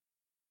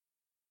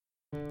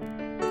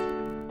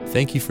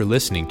Thank you for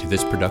listening to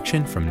this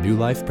production from New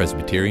Life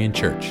Presbyterian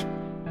Church.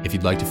 If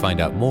you'd like to find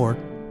out more,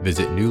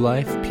 visit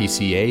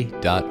newlifepca.org.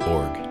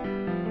 I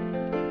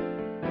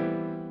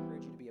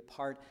encourage you to be a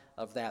part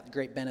of that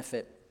great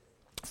benefit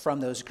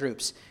from those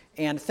groups.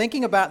 And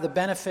thinking about the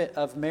benefit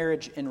of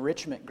marriage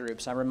enrichment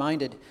groups, I'm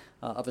reminded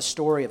of a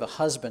story of a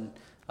husband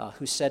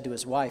who said to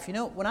his wife,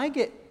 when I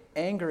get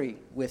angry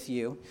with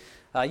you,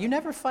 you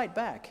never fight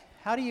back.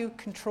 How do you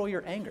control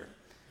your anger?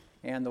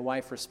 And the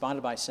wife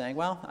responded by saying,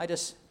 well, I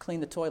just clean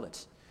the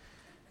toilets.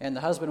 And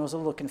the husband was a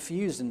little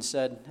confused and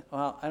said,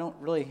 well, I don't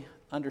really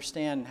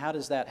understand. How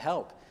does that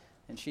help?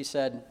 And she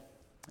said,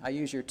 I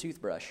use your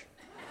toothbrush.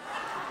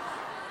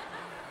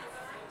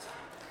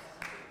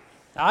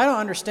 Now, I don't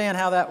understand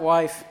how that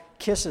wife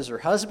kisses her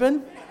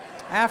husband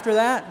after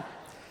that.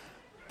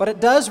 But it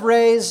does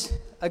raise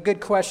a good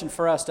question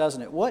for us,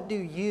 doesn't it? What do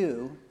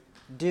you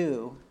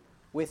do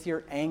with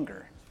your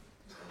anger?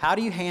 How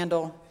do you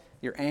handle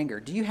your anger?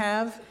 Do you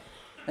have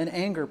an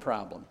anger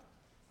problem?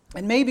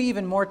 And maybe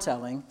even more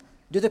telling,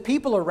 do the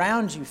people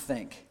around you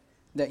think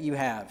that you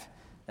have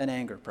an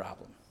anger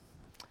problem?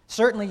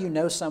 Certainly you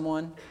know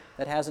someone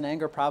that has an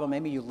anger problem.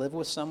 Maybe you live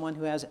with someone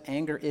who has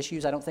anger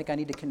issues. I don't think I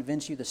need to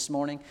convince you this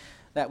morning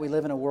that we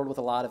live in a world with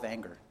a lot of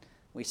anger.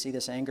 We see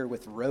this anger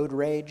with road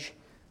rage.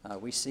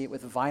 We see it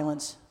with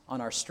violence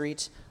on our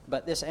streets.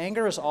 But this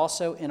anger is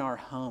also in our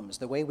homes,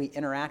 the way we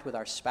interact with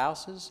our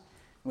spouses,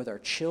 with our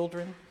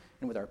children,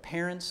 and with our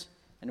parents,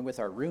 and with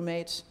our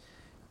roommates.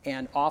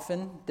 And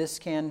often this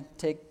can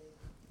take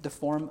the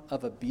form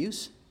of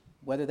abuse,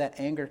 whether that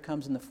anger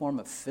comes in the form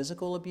of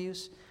physical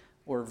abuse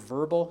or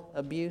verbal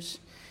abuse.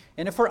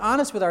 And if we're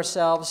honest with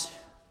ourselves,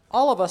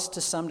 all of us to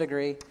some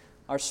degree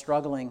are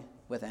struggling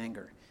with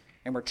anger.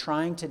 And we're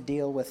trying to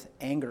deal with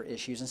anger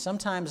issues, and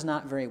sometimes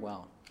not very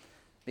well,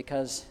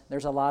 because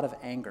there's a lot of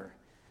anger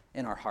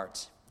in our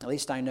hearts. At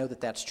least I know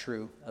that that's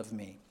true of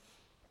me.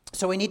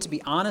 So we need to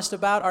be honest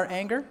about our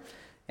anger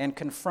and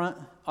confront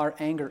our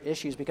anger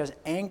issues, because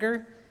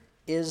anger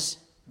is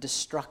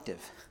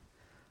destructive.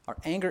 Our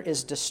anger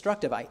is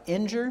destructive. I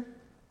injure,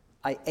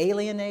 I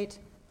alienate,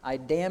 I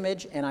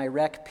damage, and I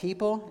wreck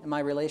people and my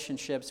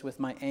relationships with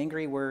my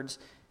angry words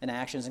and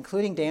actions,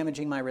 including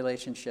damaging my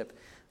relationship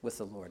with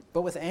the Lord.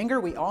 But with anger,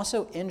 we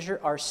also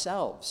injure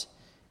ourselves.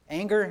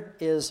 Anger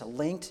is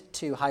linked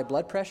to high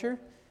blood pressure,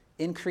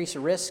 increased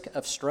risk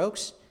of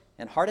strokes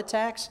and heart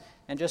attacks,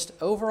 and just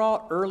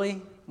overall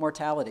early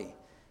mortality.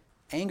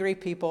 Angry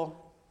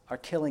people are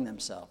killing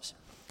themselves.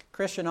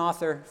 Christian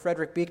author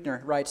Frederick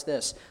Buechner writes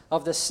this: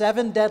 of the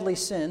 7 deadly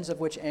sins, of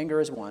which anger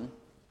is one,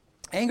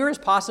 anger is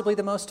possibly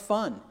the most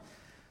fun.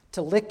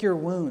 To lick your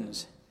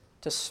wounds,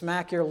 to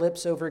smack your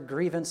lips over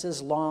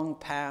grievances long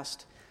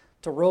past,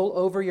 to roll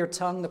over your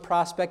tongue the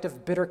prospect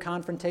of bitter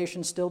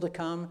confrontation still to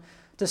come,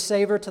 to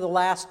savor to the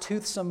last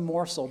toothsome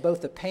morsel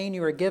both the pain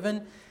you are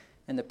given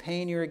and the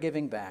pain you are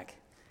giving back.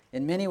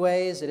 In many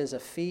ways, it is a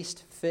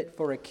feast fit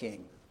for a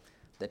king.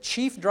 The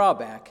chief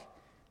drawback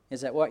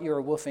is that what you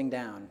are wolfing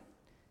down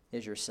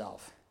is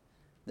yourself.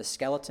 The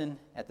skeleton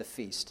at the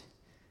feast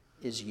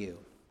is you.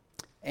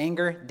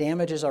 Anger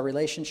damages our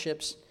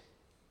relationships,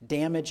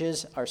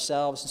 damages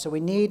ourselves, and so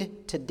we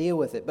need to deal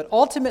with it. But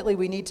ultimately,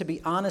 we need to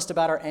be honest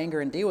about our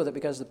anger and deal with it,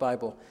 because the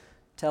Bible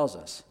tells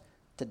us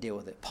to deal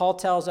with it. Paul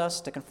tells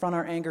us to confront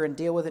our anger and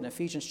deal with it in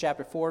Ephesians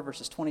chapter 4,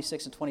 verses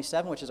 26 and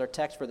 27, which is our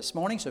text for this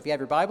morning. So if you have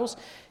your Bibles,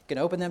 you can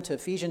open them to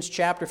Ephesians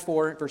chapter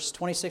 4, verses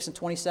 26 and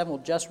 27.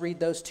 We'll just read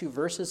those 2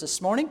 verses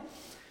this morning.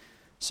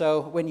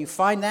 So when you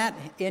find that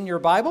in your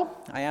Bible,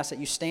 I ask that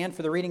you stand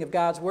for the reading of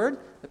God's Word.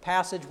 The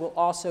passage will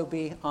also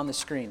be on the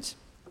screens.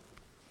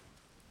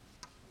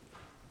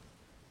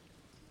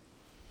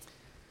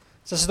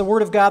 So this is the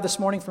Word of God this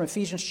morning from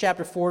Ephesians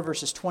chapter 4,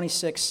 verses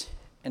 26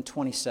 and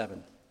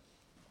 27.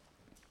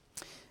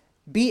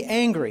 Be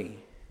angry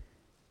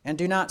and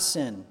do not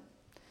sin.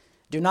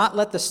 Do not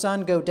let the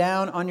sun go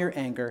down on your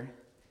anger,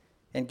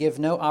 and give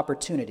no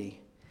opportunity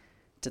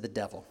to the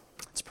devil.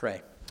 Let's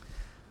pray.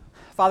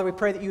 Father, we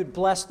pray that you would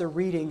bless the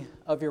reading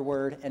of your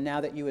word, and now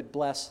that you would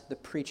bless the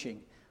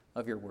preaching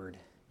of your word.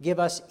 Give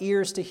us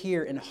ears to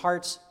hear and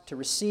hearts to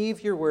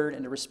receive your word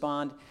and to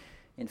respond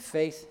in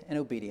faith and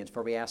obedience,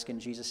 for we ask in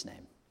Jesus'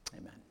 name.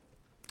 Amen.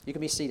 You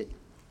can be seated.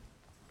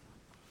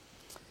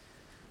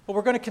 Well,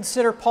 we're going to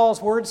consider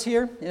Paul's words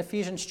here in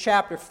Ephesians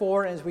chapter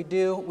 4. As we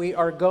do, we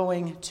are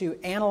going to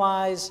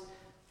analyze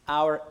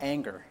our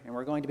anger. And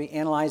we're going to be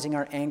analyzing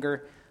our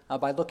anger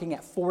by looking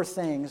at 4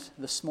 things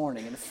this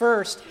morning. And the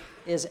first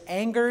is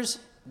anger's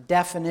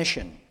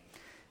definition.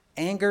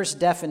 Anger's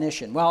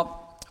definition.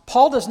 Well,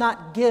 Paul does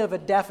not give a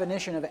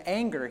definition of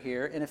anger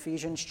here in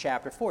Ephesians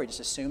chapter 4. He just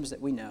assumes that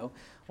we know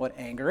what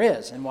anger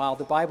is. And while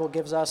the Bible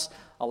gives us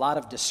a lot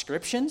of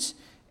descriptions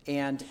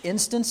and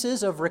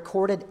instances of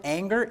recorded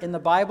anger in the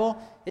Bible,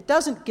 it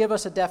doesn't give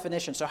us a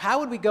definition. So how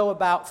would we go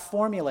about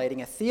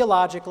formulating a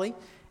theologically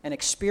and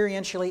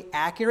experientially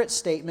accurate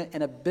statement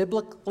and a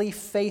biblically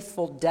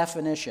faithful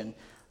definition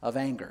of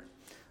anger?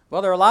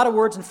 Well, there are a lot of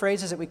words and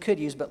phrases that we could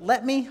use, but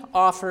let me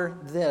offer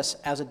this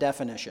as a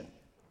definition.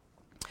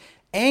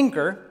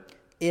 Anger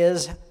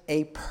is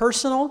a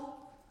personal,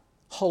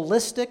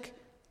 holistic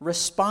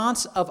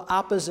response of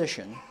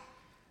opposition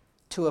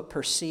to a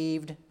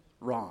perceived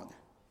wrong.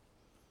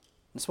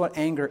 That's what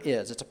anger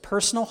is. It's a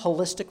personal,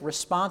 holistic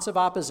response of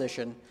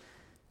opposition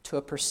to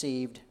a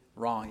perceived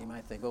wrong. You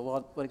might think,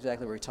 well, what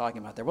exactly were we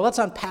talking about there? Well, let's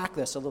unpack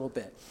this a little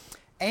bit.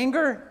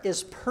 Anger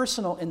is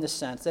personal in the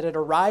sense that it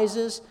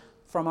arises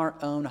from our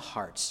own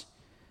hearts.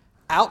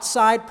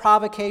 Outside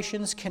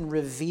provocations can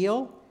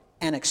reveal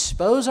and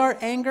expose our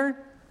anger,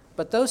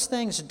 but those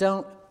things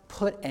don't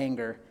put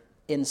anger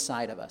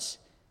inside of us.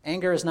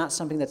 Anger is not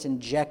something that's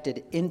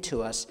injected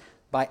into us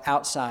by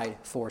outside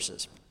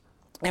forces.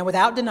 And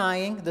without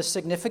denying the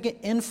significant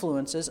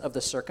influences of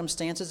the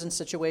circumstances and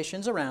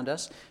situations around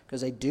us, because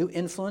they do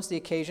influence the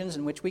occasions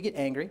in which we get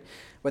angry,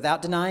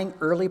 without denying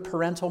early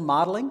parental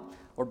modeling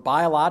or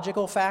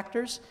biological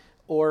factors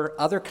or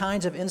other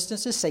kinds of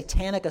instances,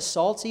 satanic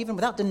assaults even,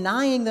 without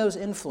denying those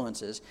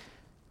influences,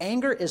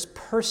 anger is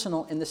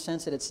personal in the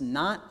sense that it's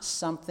not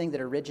something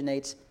that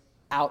originates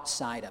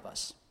outside of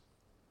us.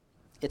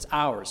 It's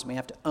ours, and we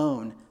have to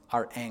own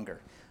our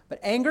anger. But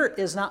anger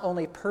is not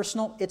only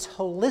personal, it's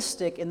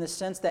holistic in the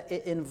sense that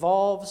it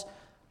involves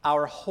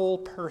our whole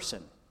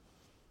person.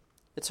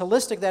 It's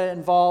holistic that it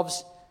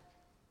involves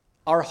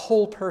our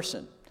whole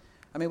person.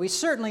 I mean, we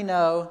certainly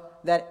know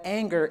that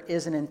anger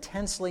is an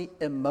intensely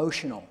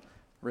emotional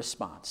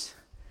response.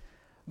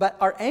 But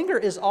our anger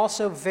is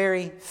also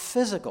very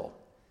physical.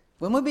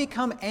 When we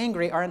become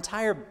angry, our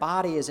entire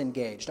body is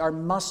engaged. Our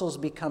muscles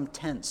become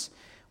tense.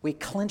 We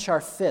clench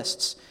our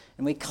fists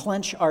and we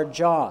clench our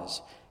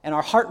jaws. And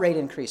our heart rate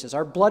increases,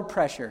 our blood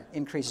pressure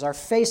increases, our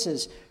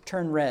faces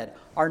turn red,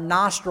 our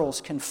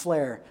nostrils can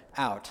flare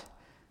out,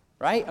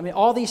 right? I mean,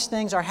 all these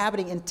things are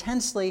happening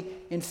intensely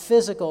in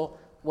physical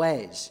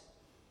ways.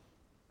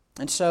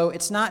 And so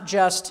it's not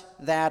just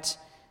that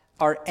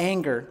our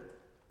anger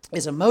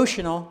is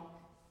emotional,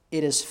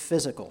 it is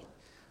physical.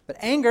 But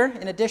anger,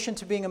 in addition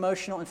to being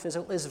emotional and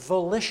physical, is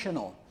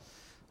volitional.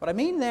 What I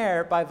mean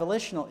there by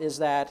volitional is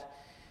that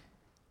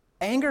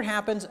anger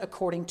happens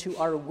according to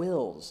our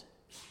wills.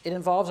 It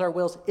involves our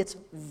wills. It's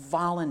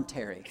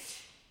voluntary.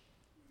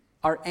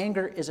 Our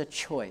anger is a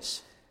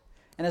choice.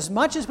 And as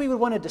much as we would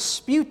want to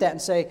dispute that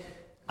and say,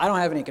 I don't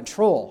have any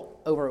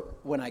control over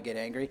when I get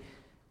angry,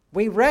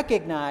 we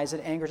recognize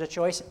that anger is a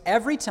choice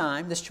every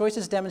time. This choice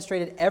is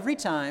demonstrated every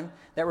time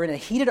that we're in a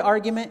heated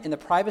argument in the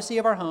privacy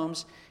of our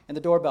homes and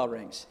the doorbell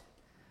rings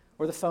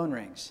or the phone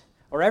rings.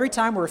 Or every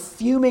time we're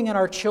fuming at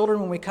our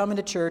children when we come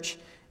into church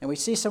and we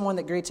see someone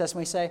that greets us and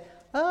we say,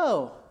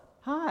 oh,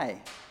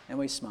 hi, and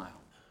we smile.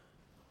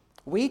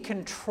 We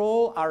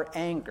control our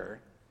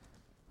anger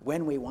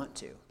when we want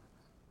to.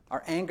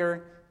 Our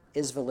anger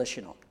is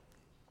volitional.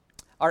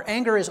 Our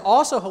anger is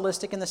also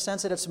holistic in the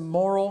sense that it's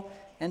moral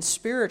and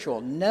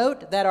spiritual.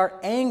 Note that our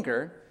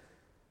anger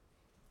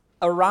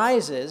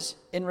arises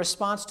in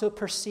response to a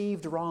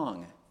perceived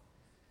wrong.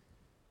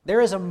 There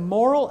is a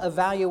moral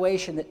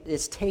evaluation that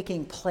is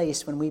taking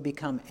place when we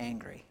become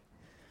angry.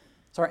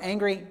 So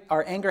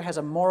our anger has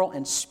a moral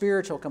and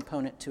spiritual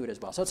component to it as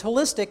well. So it's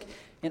holistic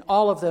in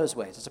all of those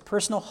ways. It's a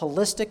personal,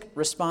 holistic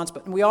response,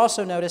 but we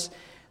also notice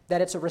that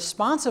it's a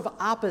response of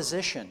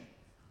opposition.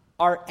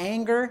 Our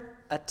anger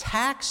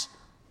attacks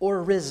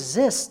or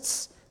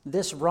resists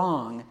this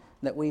wrong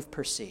that we've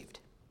perceived.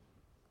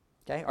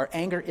 Okay? Our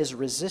anger is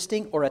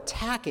resisting or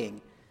attacking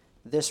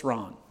this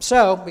wrong.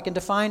 So we can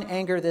define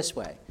anger this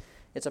way.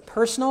 It's a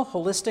personal,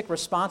 holistic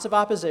response of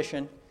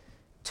opposition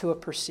to a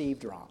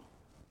perceived wrong.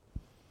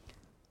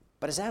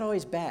 But is that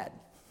always bad?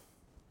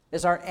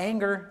 Is our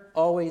anger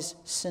always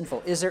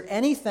sinful? Is there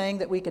anything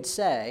that we could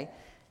say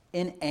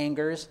in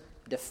anger's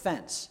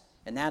defense?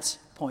 And that's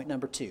point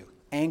number 2,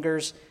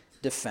 anger's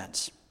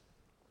defense.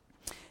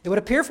 It would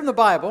appear from the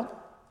Bible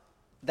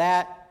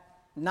that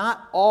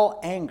not all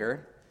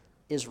anger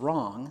is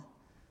wrong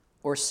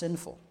or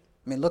sinful.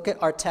 I mean, look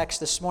at our text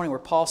this morning where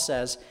Paul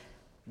says,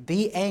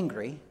 be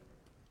angry,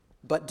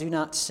 but do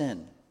not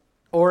sin.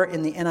 Or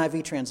in the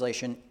NIV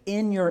translation,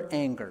 in your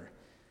anger,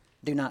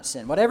 do not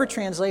sin. Whatever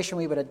translation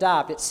we would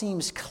adopt, it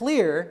seems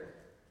clear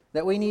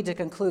that we need to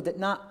conclude that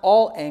not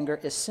all anger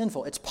is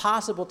sinful. It's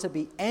possible to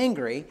be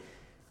angry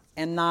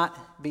and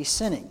not be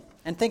sinning.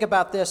 And think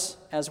about this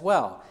as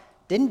well.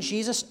 Didn't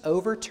Jesus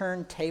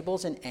overturn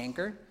tables in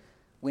anger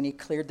when he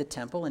cleared the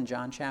temple in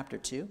John chapter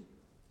 2?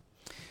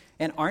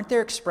 And aren't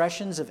there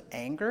expressions of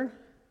anger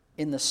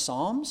in the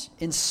Psalms?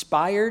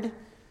 Inspired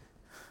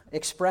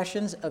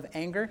expressions of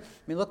anger?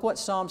 I mean, look what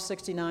Psalm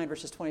 69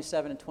 verses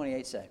 27 and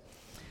 28 say.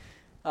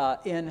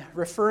 In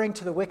referring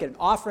to the wicked,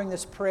 offering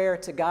this prayer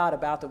to God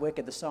about the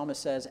wicked, the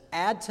psalmist says,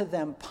 add to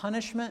them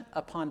punishment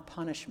upon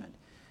punishment.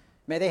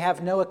 May they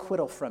have no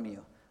acquittal from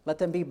you. Let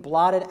them be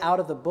blotted out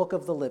of the book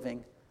of the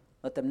living.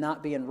 Let them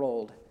not be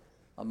enrolled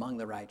among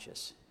the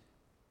righteous.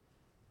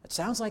 It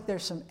sounds like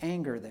there's some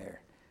anger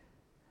there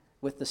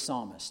with the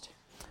psalmist.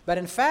 But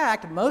in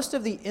fact, most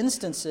of the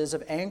instances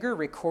of anger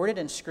recorded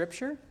in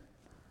Scripture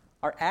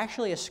are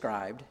actually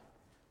ascribed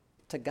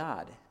to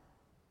God.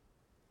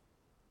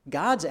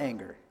 God's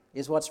anger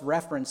is what's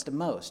referenced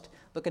most.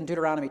 Look in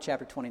Deuteronomy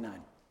chapter 29.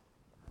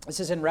 This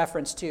is in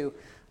reference to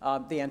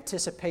the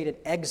anticipated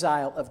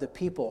exile of the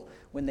people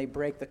when they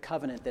break the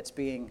covenant that's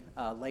being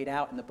laid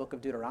out in the book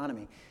of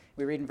Deuteronomy.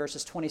 We read in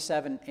verses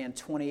 27 and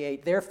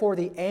 28, "Therefore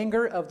the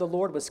anger of the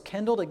Lord was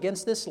kindled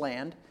against this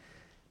land,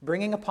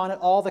 bringing upon it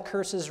all the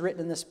curses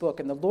written in this book.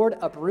 And the Lord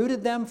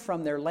uprooted them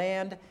from their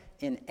land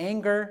in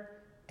anger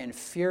and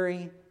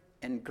fury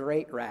and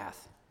great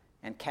wrath,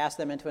 and cast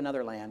them into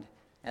another land,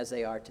 as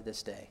they are to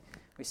this day."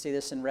 We see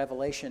this in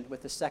Revelation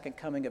with the second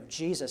coming of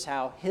Jesus,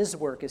 how his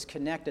work is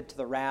connected to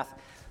the wrath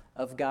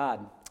of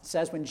God. It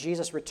says when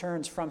Jesus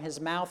returns, from his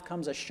mouth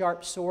comes a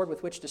sharp sword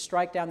with which to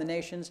strike down the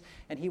nations,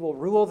 and he will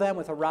rule them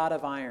with a rod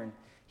of iron.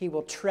 He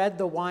will tread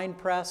the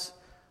winepress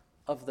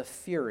of the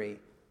fury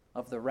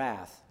of the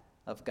wrath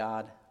of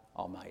God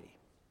Almighty.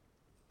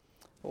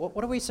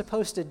 What are we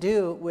supposed to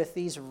do with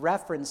these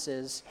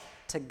references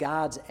to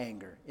God's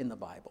anger in the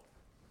Bible?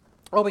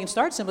 Well, we can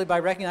start simply by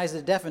recognizing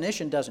the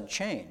definition doesn't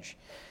change.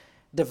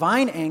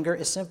 Divine anger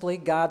is simply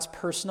God's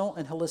personal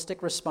and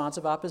holistic response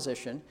of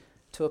opposition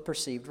to a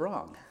perceived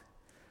wrong.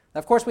 Now,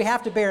 of course, we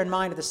have to bear in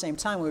mind at the same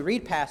time when we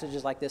read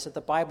passages like this that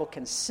the Bible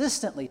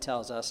consistently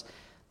tells us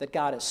that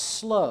God is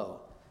slow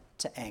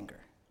to anger.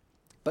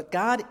 But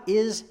God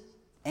is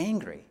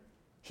angry.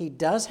 He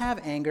does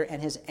have anger,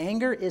 and his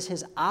anger is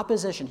his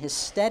opposition, his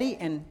steady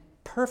and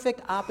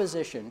perfect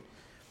opposition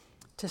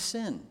to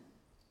sin,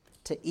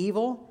 to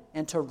evil,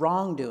 and to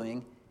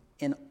wrongdoing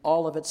in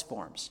all of its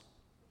forms.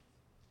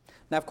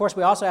 Now, of course,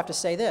 we also have to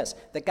say this,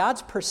 that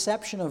God's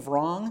perception of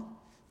wrong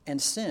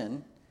and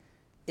sin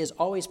is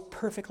always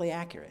perfectly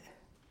accurate.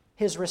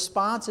 His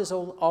response is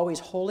always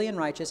holy and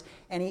righteous,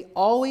 and he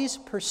always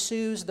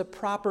pursues the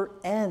proper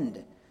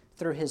end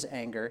through his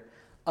anger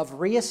of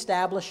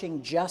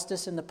reestablishing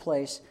justice in the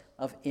place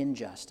of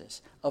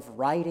injustice, of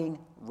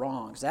righting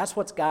wrongs. That's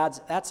what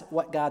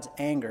God's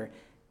anger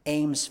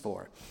aims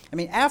for. I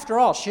mean, after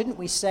all, shouldn't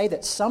we say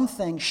that some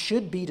things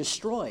should be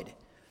destroyed?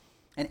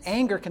 And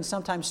anger can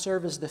sometimes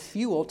serve as the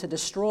fuel to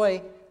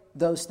destroy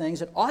those things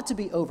that ought to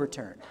be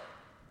overturned,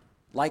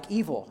 like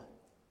evil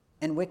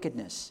and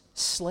wickedness,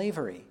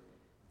 slavery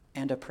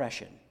and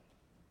oppression.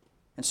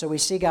 And so we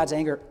see God's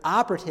anger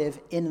operative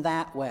in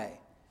that way.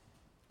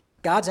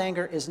 God's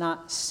anger is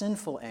not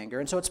sinful anger.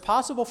 And so it's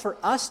possible for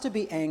us to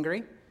be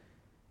angry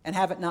and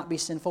have it not be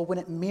sinful when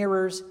it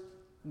mirrors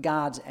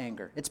God's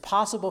anger. It's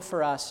possible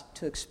for us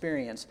to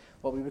experience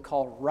what we would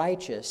call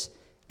righteous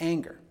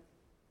anger.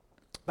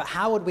 But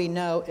how would we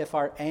know if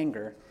our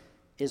anger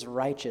is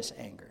righteous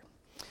anger?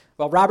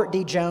 Well, Robert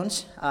D.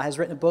 Jones has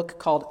written a book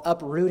called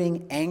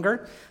Uprooting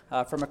Anger.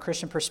 From a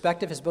Christian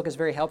perspective, his book is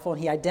very helpful,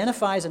 and he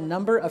identifies a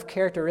number of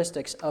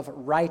characteristics of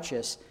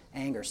righteous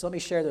anger. So let me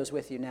share those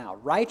with you now.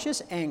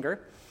 Righteous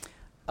anger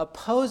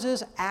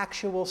opposes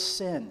actual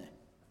sin.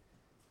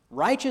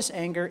 Righteous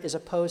anger is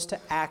opposed to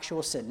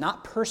actual sin,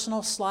 not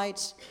personal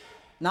slights,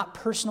 not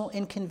personal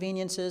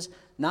inconveniences,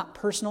 not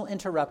personal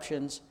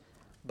interruptions,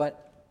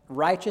 but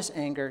righteous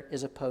anger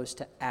is opposed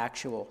to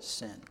actual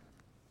sin.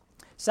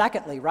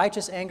 Secondly,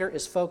 righteous anger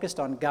is focused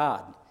on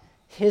God,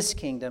 his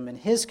kingdom and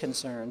his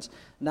concerns,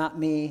 not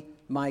me,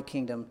 my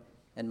kingdom,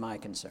 and my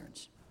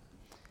concerns.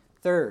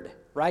 Third,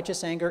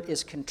 righteous anger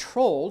is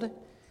controlled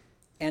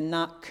and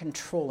not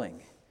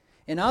controlling.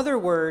 In other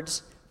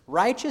words,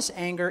 righteous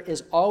anger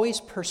is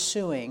always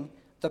pursuing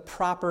the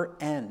proper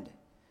end.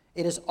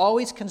 It is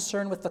always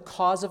concerned with the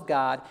cause of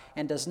God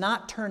and does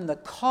not turn the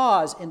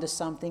cause into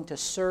something to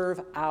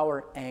serve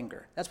our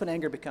anger. That's when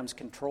anger becomes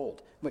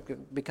controlled,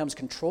 becomes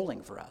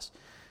controlling for us,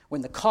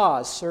 when the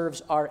cause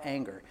serves our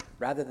anger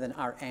rather than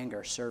our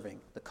anger serving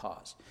the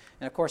cause.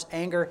 And of course,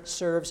 anger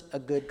serves a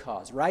good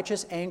cause.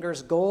 Righteous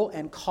anger's goal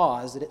and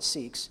cause that it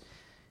seeks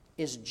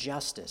is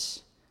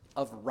justice,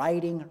 of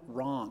righting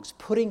wrongs,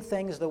 putting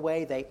things the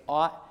way they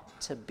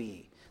ought to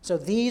be. So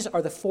these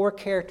are the four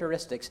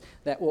characteristics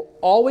that will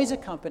always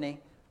accompany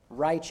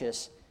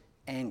righteous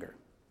anger.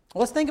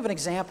 Well, let's think of an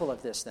example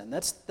of this then.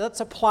 Let's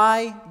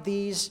apply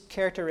these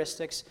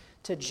characteristics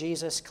to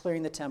Jesus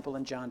clearing the temple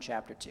in John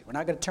chapter 2. We're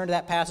not going to turn to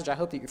that passage. I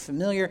hope that you're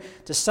familiar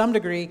to some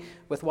degree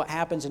with what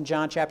happens in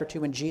John chapter 2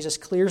 when Jesus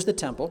clears the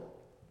temple.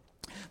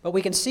 But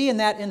we can see in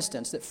that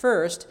instance that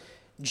first,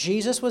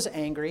 Jesus was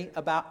angry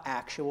about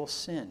actual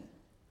sin.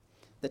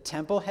 The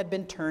temple had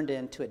been turned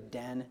into a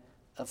den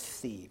of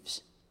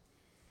thieves.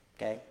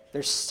 Okay?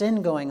 There's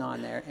sin going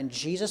on there, and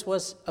Jesus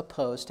was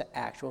opposed to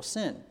actual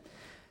sin.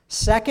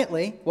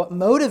 Secondly, what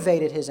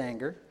motivated his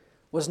anger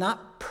was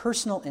not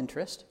personal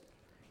interest,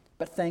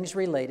 but things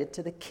related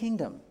to the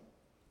kingdom.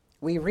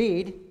 We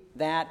read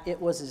that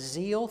it was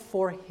zeal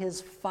for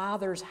his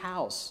Father's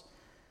house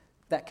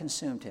that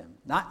consumed him.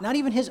 Not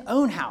even his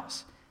own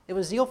house. It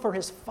was zeal for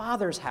his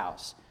Father's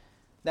house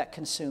that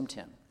consumed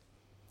him.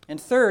 And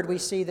third, we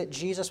see that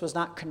Jesus was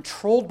not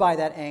controlled by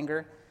that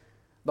anger,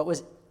 but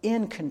was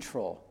in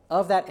control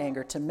of that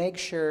anger to make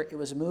sure it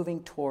was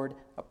moving toward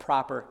a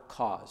proper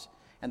cause.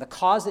 And the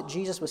cause that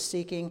Jesus was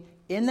seeking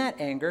in that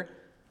anger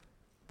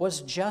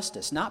was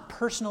justice, not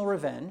personal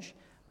revenge,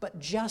 but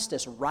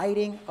justice,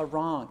 righting a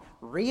wrong,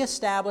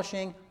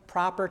 reestablishing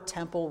proper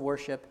temple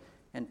worship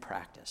and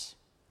practice.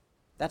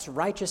 That's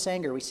righteous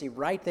anger we see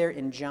right there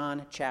in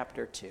John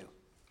chapter 2.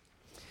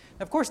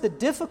 Of course, the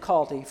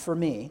difficulty for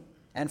me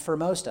and for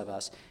most of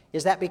us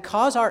is that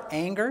because our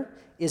anger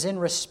is in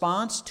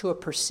response to a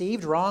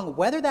perceived wrong,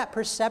 whether that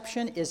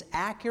perception is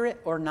accurate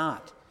or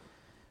not,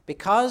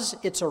 because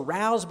it's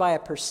aroused by a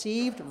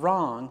perceived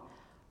wrong,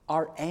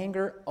 our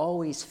anger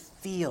always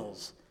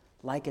feels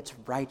like it's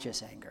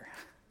righteous anger.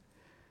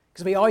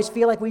 Because we always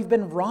feel like we've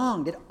been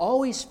wronged. It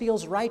always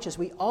feels righteous.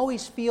 We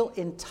always feel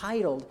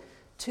entitled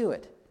to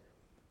it.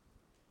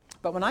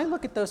 But when I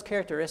look at those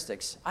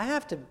characteristics, I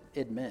have to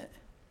admit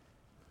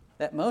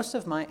that most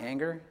of my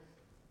anger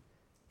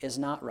is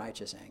not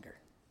righteous anger.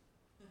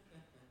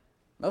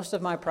 Most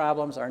of my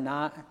problems are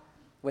not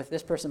with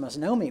this person must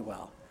know me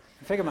well.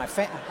 I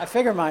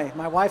figure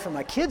my wife and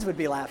my kids would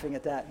be laughing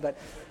at that. But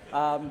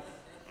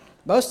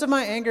most of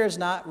my anger is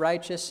not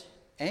righteous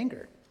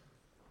anger.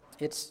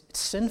 It's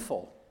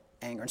sinful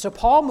anger. And so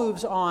Paul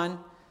moves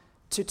on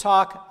to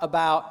talk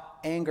about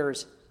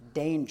anger's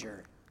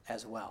danger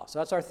as well. So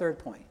that's our third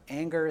point,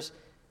 anger's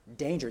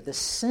danger, the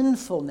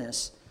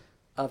sinfulness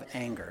of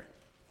anger.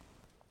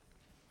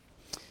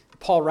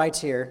 Paul writes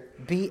here,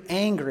 be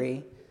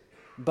angry,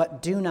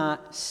 but do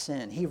not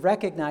sin. He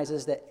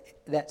recognizes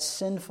that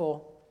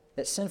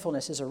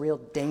sinfulness is a real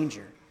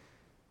danger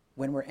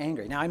when we're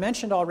angry. Now, I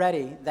mentioned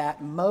already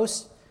that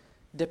most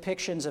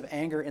depictions of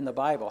anger in the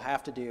Bible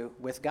have to do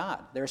with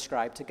God. They're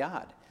ascribed to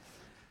God.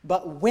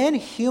 But when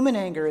human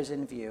anger is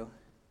in view,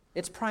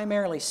 it's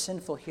primarily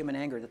sinful human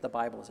anger that the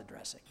Bible is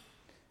addressing.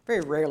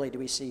 Very rarely do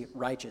we see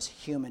righteous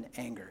human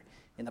anger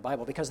in the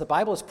Bible because the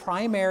Bible is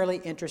primarily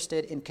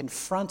interested in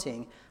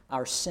confronting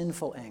our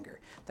sinful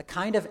anger, the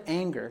kind of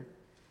anger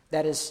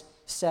that is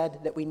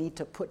said that we need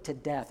to put to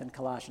death in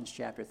Colossians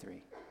chapter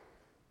 3,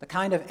 the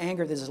kind of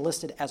anger that is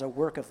listed as a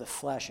work of the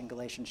flesh in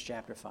Galatians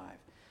chapter 5,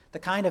 the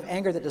kind of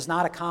anger that does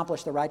not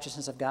accomplish the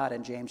righteousness of God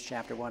in James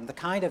chapter 1, the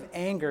kind of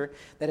anger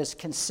that is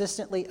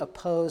consistently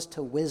opposed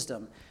to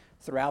wisdom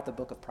throughout the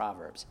book of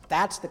Proverbs.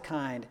 That's the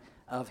kind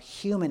of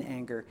human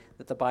anger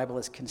that the Bible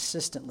is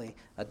consistently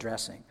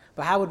addressing.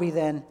 But how would we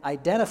then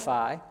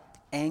identify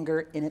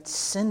anger in its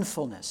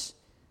sinfulness,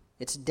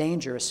 its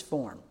dangerous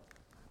form?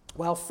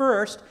 Well,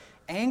 first,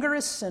 anger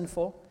is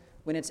sinful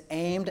when it's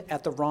aimed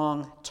at the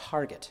wrong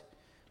target.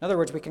 In other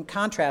words, we can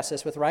contrast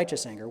this with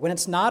righteous anger, when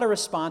it's not a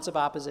response of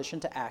opposition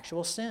to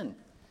actual sin.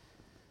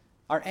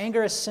 Our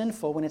anger is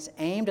sinful when it's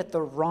aimed at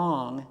the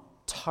wrong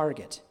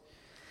target.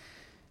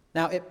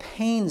 Now, it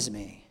pains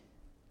me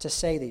to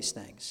say these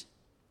things,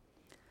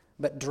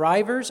 but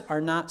drivers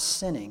are not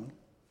sinning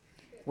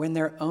when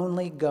they're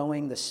only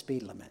going the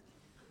speed limit.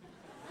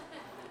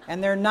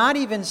 And they're not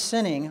even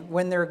sinning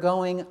when they're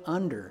going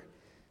under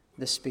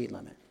the speed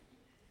limit.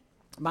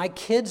 My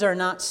kids are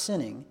not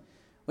sinning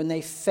when they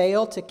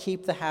fail to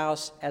keep the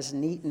house as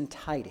neat and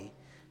tidy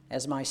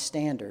as my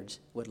standards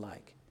would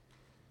like.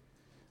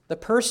 The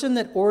person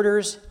that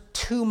orders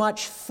too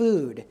much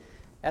food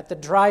at the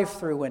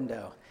drive-thru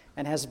window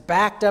and has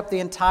backed up the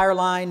entire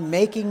line,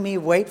 making me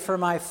wait for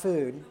my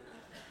food,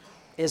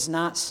 is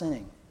not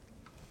sinning.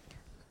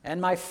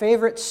 And my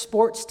favorite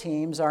sports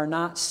teams are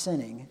not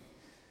sinning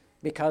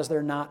because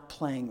they're not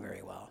playing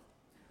very well.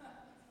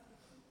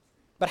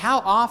 But how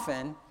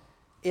often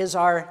is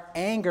our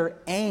anger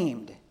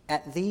aimed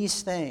at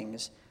these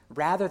things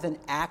rather than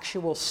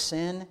actual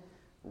sin,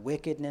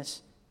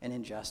 wickedness, and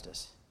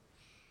injustice?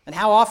 And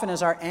how often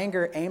is our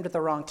anger aimed at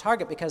the wrong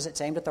target because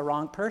it's aimed at the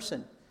wrong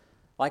person,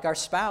 like our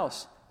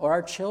spouse or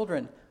our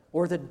children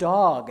or the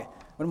dog,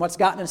 when what's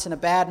gotten us in a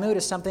bad mood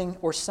is something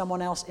or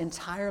someone else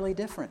entirely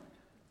different?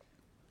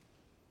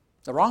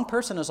 The wrong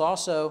person is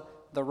also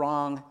the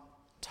wrong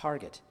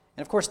target.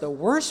 And of course, the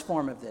worst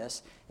form of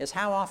this is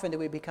how often do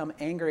we become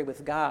angry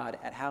with God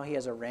at how He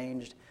has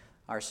arranged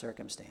our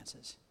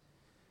circumstances?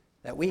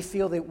 That we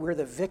feel that we're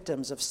the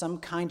victims of some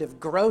kind of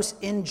gross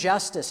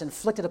injustice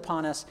inflicted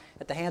upon us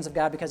at the hands of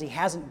God because He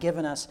hasn't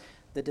given us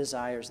the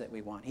desires that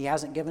we want. He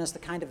hasn't given us the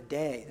kind of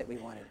day that we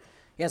wanted.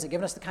 He hasn't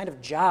given us the kind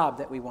of job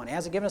that we want. He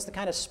hasn't given us the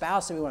kind of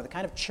spouse that we want, the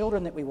kind of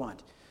children that we want.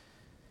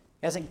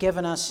 He hasn't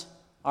given us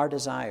our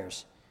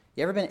desires.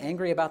 You ever been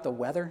angry about the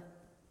weather?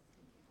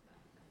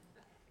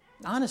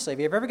 Honestly, have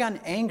you ever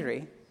gotten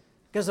angry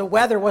because the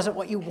weather wasn't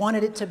what you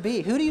wanted it to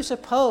be? Who do you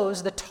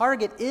suppose the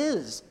target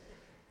is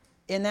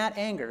in that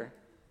anger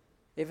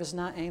if it's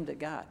not aimed at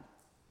God?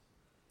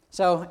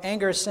 So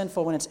anger is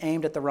sinful when it's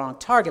aimed at the wrong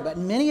target. But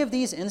in many of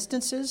these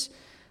instances,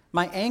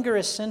 my anger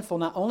is sinful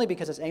not only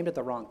because it's aimed at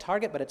the wrong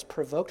target, but it's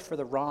provoked for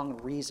the wrong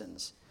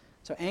reasons.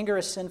 So anger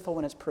is sinful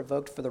when it's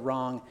provoked for the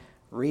wrong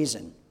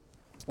reason.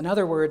 In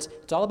other words,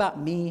 it's all about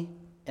me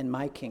and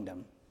my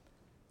kingdom.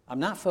 I'm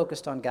not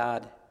focused on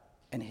God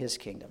and His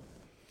kingdom.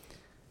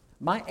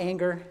 My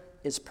anger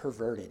is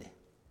perverted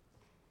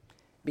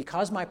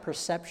because my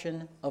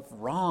perception of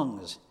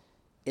wrongs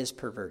is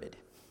perverted.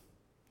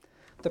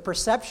 The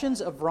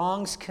perceptions of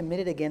wrongs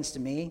committed against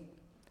me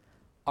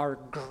are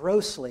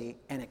grossly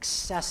and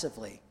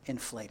excessively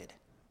inflated.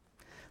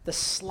 The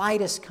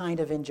slightest kind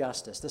of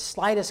injustice, the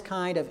slightest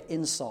kind of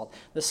insult,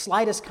 the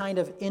slightest kind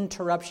of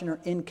interruption or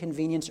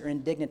inconvenience or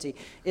indignity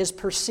is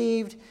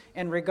perceived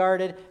and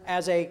regarded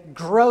as a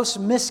gross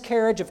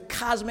miscarriage of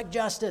cosmic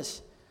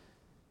justice.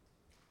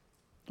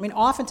 I mean,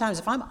 oftentimes,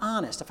 if I'm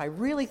honest, if I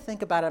really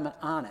think about it, I'm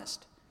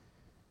honest,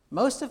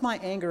 most of my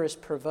anger is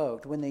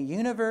provoked when the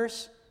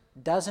universe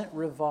doesn't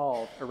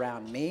revolve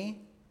around me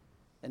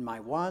and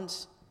my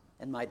wants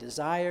and my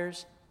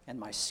desires and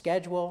my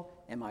schedule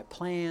and my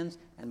plans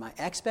and my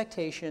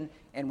expectation,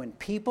 and when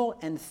people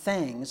and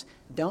things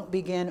don't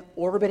begin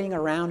orbiting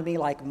around me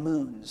like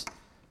moons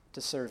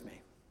to serve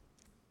me.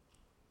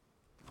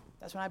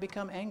 That's when I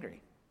become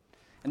angry.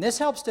 And this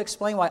helps to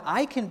explain why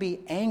I can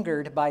be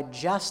angered by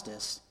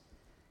justice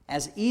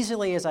as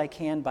easily as I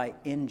can by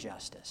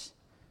injustice,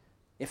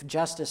 if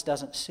justice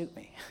doesn't suit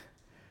me,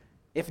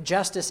 if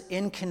justice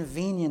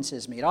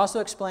inconveniences me. It also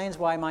explains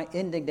why my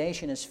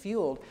indignation is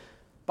fueled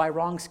by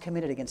wrongs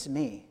committed against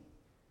me,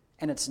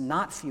 and it's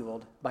not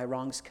fueled by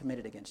wrongs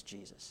committed against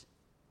Jesus.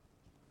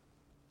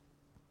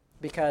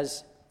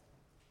 Because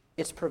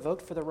it's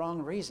provoked for the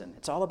wrong reason.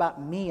 It's all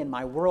about me and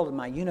my world and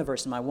my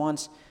universe and my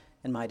wants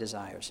and my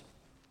desires.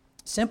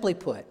 Simply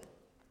put,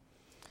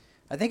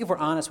 I think if we're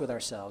honest with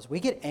ourselves, we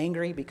get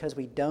angry because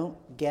we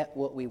don't get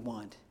what we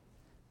want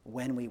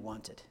when we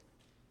want it.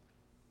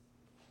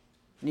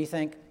 And you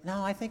think,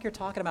 no, I think you're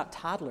talking about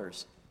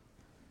toddlers.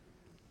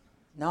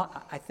 No,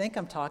 I think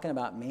I'm talking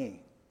about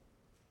me.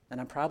 And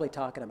I'm probably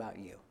talking about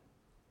you.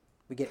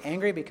 We get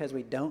angry because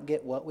we don't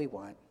get what we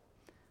want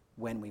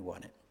when we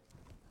want it.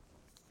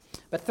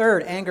 But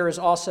third, anger is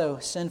also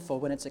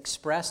sinful when it's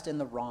expressed in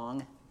the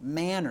wrong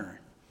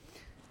manner,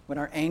 when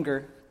our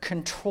anger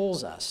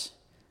controls us.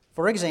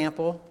 For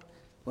example,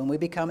 when we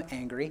become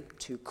angry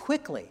too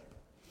quickly,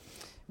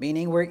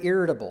 meaning we're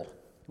irritable,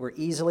 we're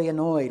easily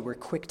annoyed, we're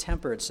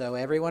quick-tempered, so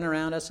everyone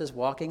around us is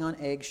walking on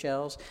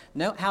eggshells.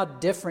 Note how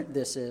different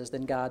this is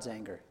than God's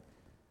anger,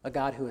 a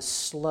God who is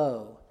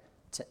slow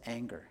to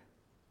anger.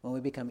 When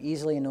we become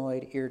easily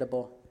annoyed,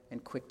 irritable,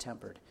 and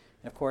quick-tempered.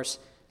 And of course,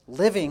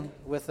 living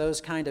with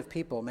those kind of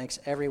people makes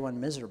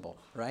everyone miserable,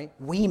 right?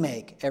 We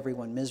make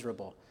everyone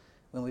miserable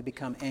when we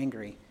become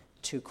angry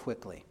too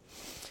quickly.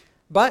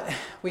 But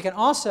we can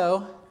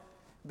also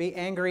be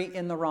angry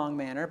in the wrong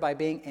manner by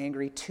being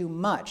angry too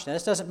much. Now,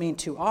 this doesn't mean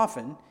too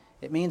often.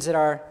 It means that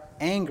our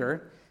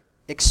anger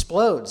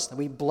explodes, that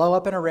we blow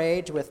up in a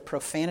rage with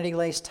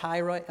profanity-laced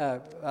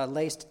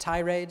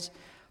tirades,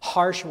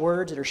 harsh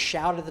words that are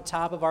shouted at the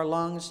top of our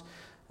lungs,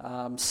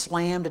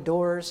 slammed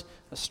doors,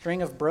 a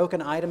string of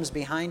broken items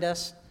behind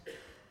us.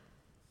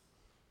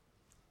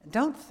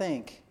 Don't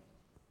think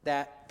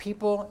that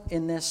people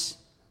in this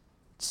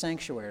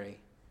sanctuary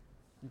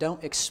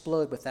don't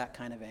explode with that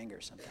kind of anger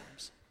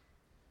sometimes.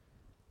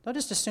 Don't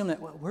just assume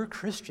that, well, we're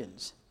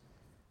Christians.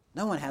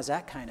 No one has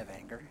that kind of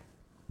anger.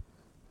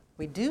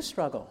 We do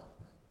struggle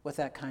with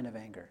that kind of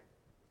anger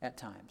at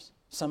times.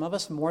 Some of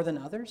us more than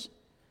others.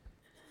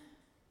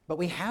 But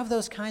we have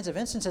those kinds of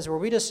instances where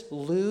we just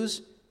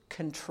lose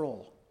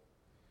control.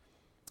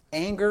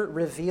 Anger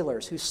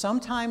revealers who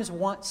sometimes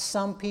want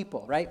some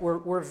people, right?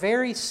 We're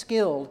very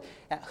skilled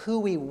at who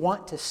we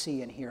want to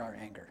see and hear our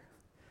anger.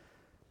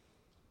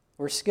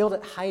 We're skilled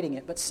at hiding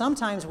it, but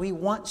sometimes we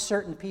want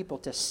certain people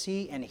to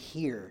see and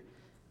hear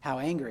how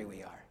angry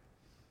we are.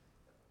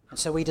 And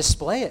so we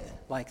display it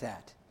like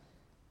that,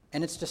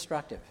 and it's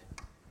destructive.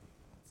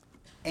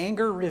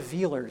 Anger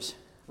revealers,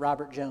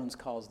 Robert Jones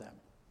calls them.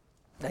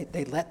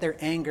 They let their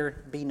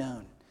anger be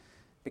known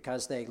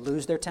because they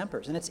lose their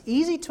tempers. And it's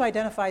easy to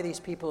identify these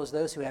people as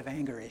those who have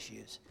anger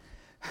issues.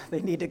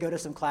 They need to go to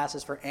some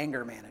classes for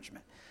anger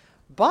management.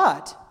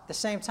 But at the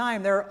same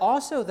time, there are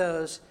also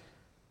those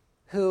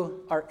who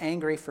are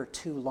angry for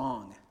too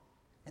long.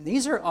 And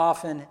these are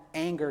often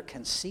anger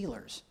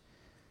concealers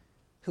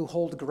who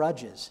hold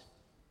grudges,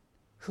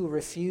 who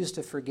refuse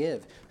to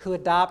forgive, who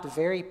adopt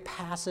very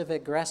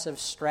passive-aggressive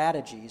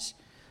strategies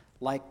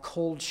like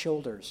cold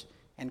shoulders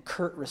and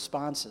curt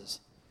responses.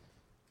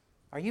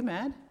 Are you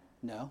mad?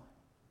 No.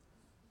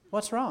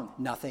 What's wrong?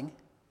 Nothing.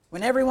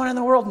 When everyone in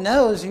the world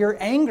knows you're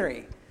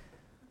angry,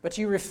 but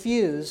you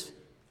refuse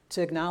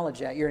to acknowledge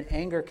that. You're an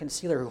anger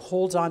concealer who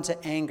holds on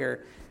to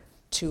anger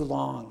too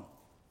long.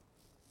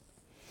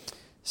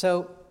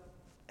 So,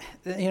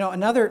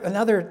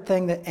 another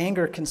thing that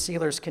anger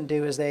concealers can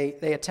do is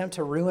they attempt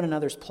to ruin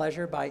another's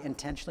pleasure by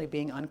intentionally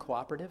being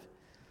uncooperative.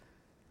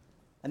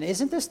 And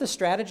isn't this the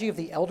strategy of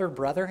the elder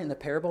brother in the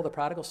parable of the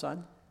prodigal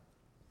son?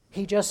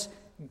 He just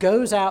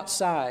goes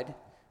outside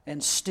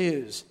and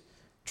stews,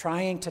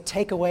 trying to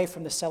take away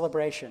from the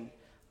celebration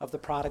of the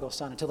prodigal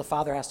son until the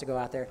father has to go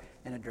out there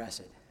and address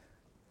it.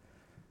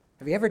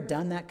 Have you ever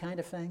done that kind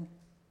of thing?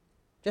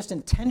 Just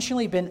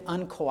intentionally been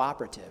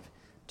uncooperative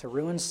to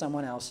ruin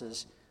someone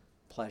else's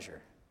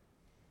pleasure.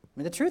 I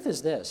mean, the truth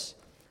is this: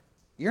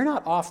 you're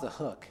not off the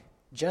hook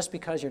just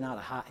because you're not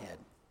a hothead.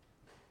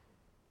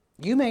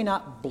 You may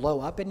not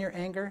blow up in your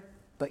anger,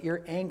 but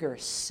your anger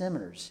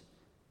simmers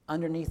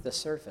underneath the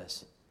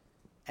surface,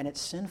 and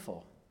it's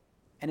sinful,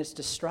 and it's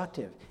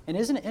destructive. And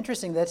isn't it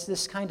interesting that it's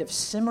this kind of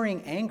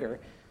simmering anger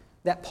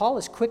that Paul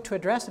is quick to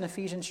address in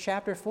Ephesians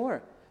chapter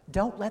 4.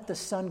 Don't let the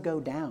sun go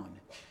down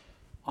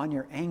on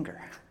your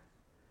anger.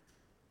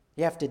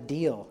 You have to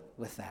deal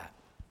with that.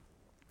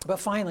 But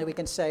finally, we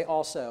can say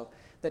also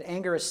that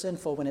anger is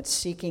sinful when it's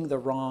seeking the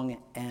wrong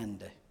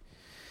end.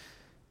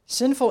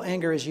 Sinful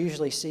anger is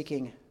usually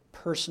seeking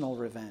personal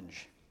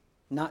revenge,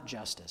 not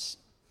justice.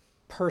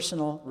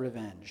 Personal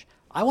revenge.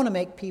 I want to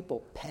make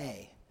people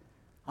pay.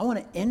 I want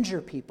to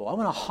injure people. I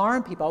want to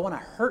harm people. I want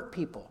to hurt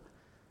people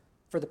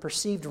for the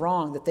perceived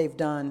wrong that they've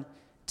done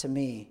to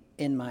me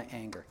in my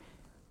anger.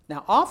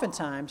 Now,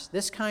 oftentimes,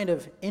 this kind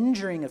of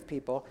injuring of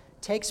people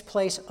takes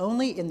place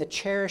only in the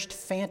cherished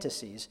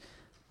fantasies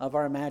of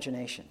our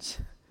imaginations,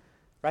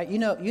 right? You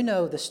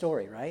know the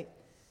story, right?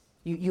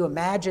 You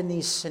imagine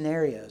these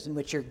scenarios in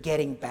which you're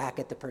getting back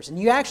at the person.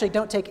 You actually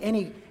don't take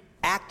any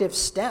active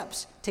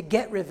steps to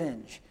get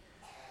revenge.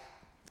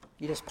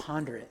 You just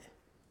ponder it,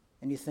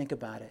 and you think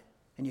about it,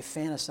 and you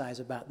fantasize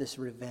about this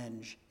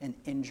revenge and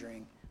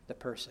injuring the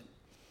person.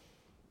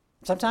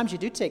 Sometimes you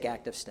do take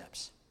active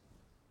steps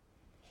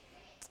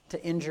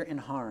to injure and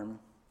harm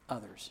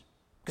others,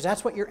 because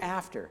that's what you're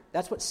after.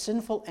 That's what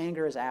sinful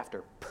anger is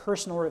after,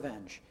 personal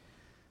revenge,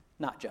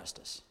 not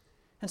justice.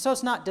 And so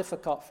it's not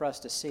difficult for us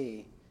to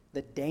see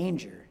the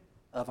danger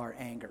of our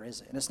anger,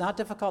 is it? And it's not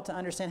difficult to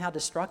understand how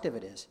destructive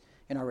it is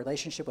in our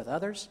relationship with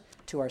others,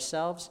 to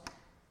ourselves,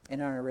 and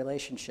in our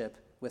relationship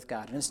with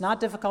God. And it's not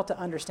difficult to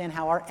understand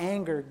how our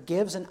anger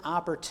gives an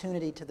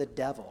opportunity to the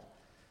devil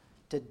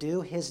to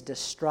do his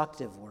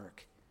destructive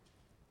work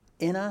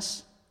in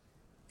us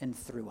and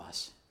through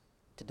us,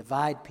 to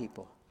divide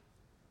people,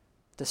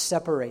 to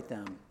separate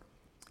them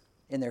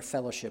in their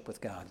fellowship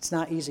with God. It's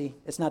not easy,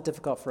 it's not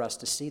difficult for us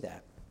to see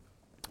that.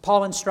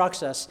 Paul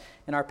instructs us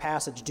in our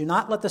passage, do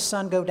not let the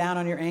sun go down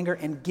on your anger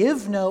and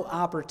give no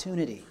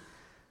opportunity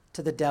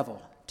to the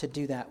devil to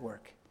do that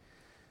work.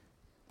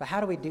 But how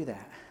do we do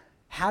that?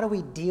 How do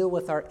we deal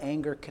with our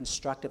anger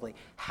constructively?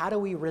 How do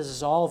we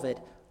resolve it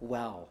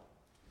well?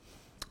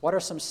 What are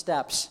some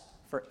steps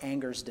for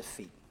anger's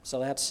defeat? So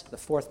that's the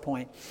fourth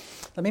point.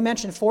 Let me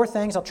mention 4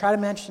 things. I'll try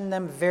to mention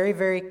them very,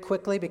 very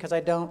quickly because I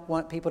don't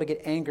want people to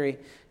get angry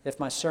if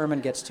my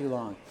sermon gets too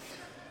long.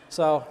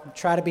 So I'll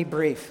try to be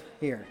brief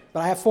here.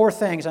 But I have 4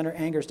 things under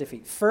anger's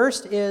defeat.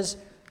 First is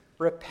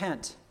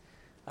repent.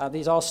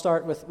 These all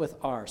start with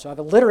R. So I've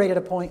alliterated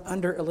a point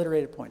under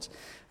alliterated points.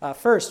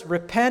 First,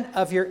 repent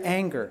of your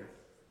anger.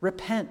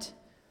 Repent.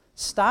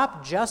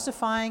 Stop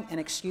justifying and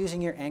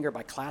excusing your anger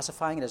by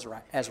classifying it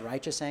as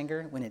righteous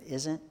anger when it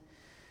isn't.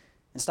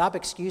 And stop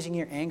excusing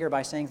your anger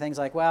by saying things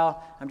like,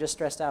 well, I'm just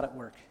stressed out at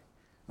work.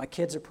 My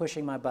kids are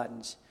pushing my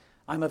buttons.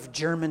 I'm of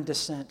German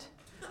descent.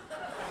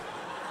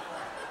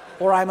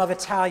 Or I'm of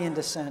Italian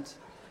descent.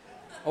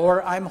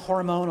 Or I'm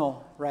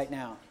hormonal right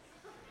now.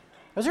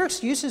 Those are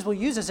excuses we'll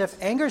use as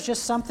if anger is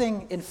just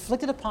something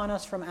inflicted upon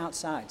us from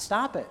outside.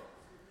 Stop it.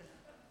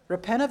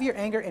 Repent of your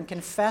anger and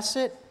confess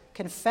it.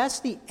 Confess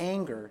the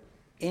anger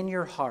in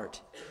your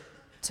heart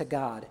to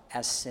God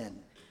as sin.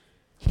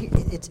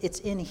 It's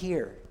in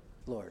here,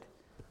 Lord.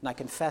 And I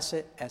confess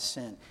it as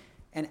sin.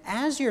 And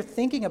as you're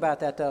thinking about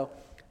that, though,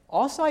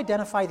 also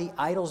identify the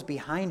idols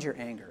behind your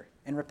anger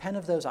and repent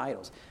of those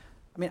idols.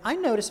 I mean, I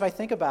notice if I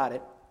think about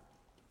it,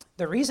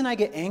 the reason I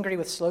get angry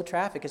with slow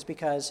traffic is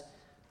because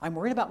I'm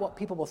worried about what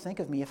people will think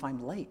of me if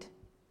I'm late.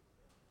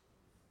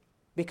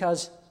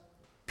 Because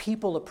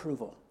people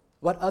approval,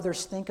 what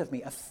others think of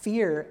me, a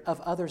fear of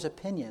others'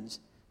 opinions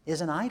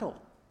is an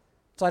idol.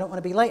 So I don't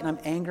want to be late, and I'm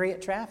angry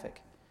at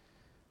traffic.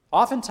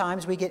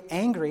 Oftentimes we get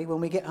angry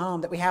when we get home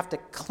that we have to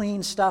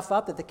clean stuff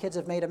up, that the kids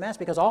have made a mess,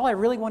 because all I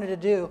really wanted to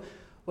do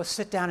was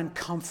sit down in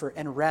comfort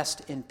and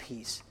rest in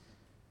peace.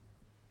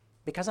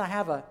 Because I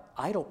have an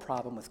idol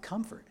problem with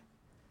comfort.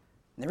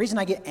 And the reason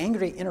I get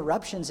angry at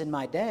interruptions in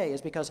my day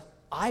is because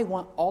I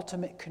want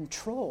ultimate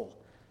control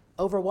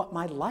over what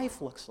my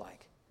life looks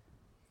like.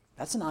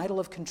 That's an idol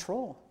of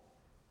control.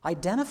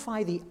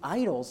 Identify the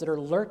idols that are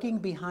lurking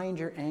behind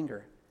your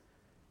anger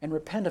and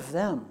repent of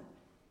them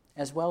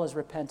as well as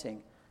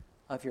repenting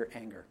of your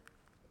anger.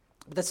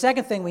 But the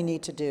second thing we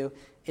need to do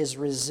is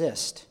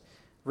resist.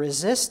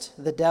 Resist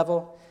the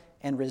devil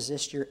and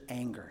resist your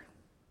anger.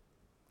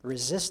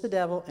 Resist the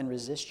devil and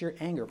resist your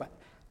anger. But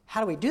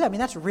how do we do that? I mean,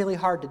 that's really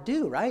hard to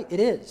do, right? It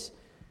is.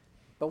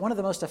 But one of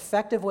the most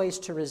effective ways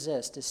to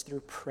resist is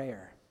through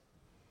prayer.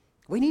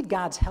 We need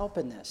God's help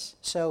in this.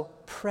 So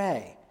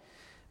pray.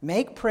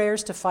 Make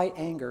prayers to fight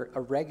anger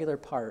a regular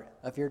part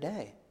of your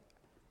day.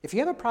 If you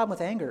have a problem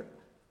with anger,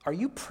 are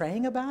you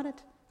praying about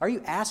it? Are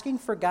you asking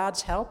for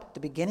God's help at the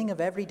beginning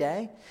of every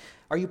day?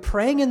 Are you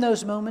praying in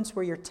those moments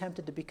where you're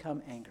tempted to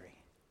become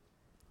angry?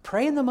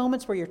 Pray in the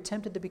moments where you're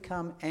tempted to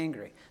become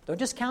angry. Don't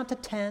just count to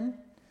 10.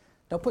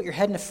 Don't put your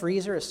head in a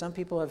freezer, as some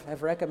people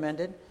have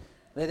recommended.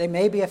 They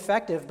may be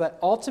effective, but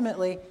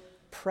ultimately,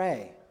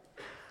 pray.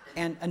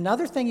 And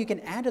another thing you can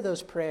add to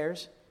those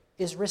prayers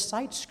is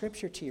recite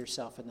Scripture to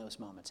yourself in those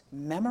moments.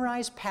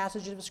 Memorize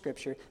passages of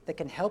Scripture that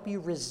can help you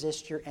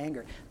resist your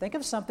anger. Think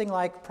of something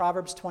like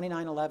Proverbs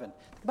 29:11.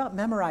 Think about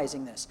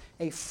memorizing this.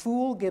 A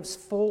fool gives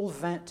full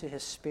vent to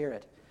his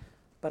spirit,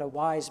 but a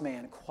wise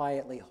man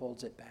quietly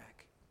holds it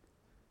back.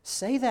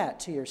 Say that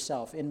to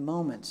yourself in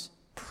moments.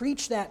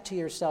 Preach that to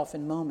yourself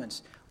in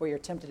moments where you're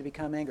tempted to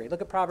become angry.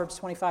 Look at Proverbs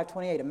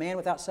 25:28. A man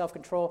without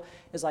self-control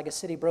is like a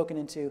city broken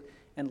into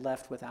and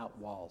left without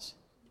walls.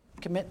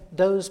 Commit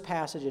those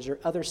passages or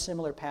other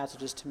similar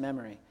passages to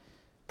memory.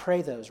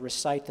 Pray those,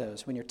 recite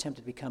those when you're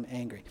tempted to become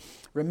angry.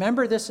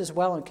 Remember this as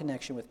well in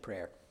connection with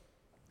prayer.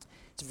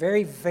 It's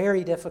very,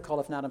 very difficult,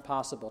 if not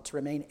impossible, to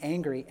remain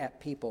angry at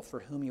people for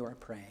whom you are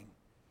praying.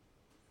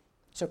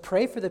 So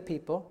pray for the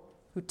people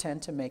who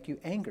tend to make you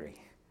angry,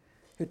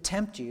 who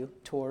tempt you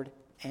toward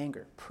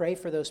anger. Pray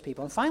for those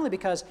people. And finally,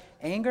 because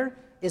anger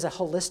is a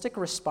holistic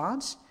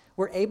response,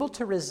 we're able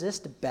to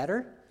resist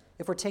better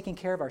if we're taking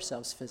care of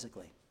ourselves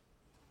physically.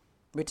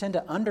 We tend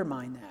to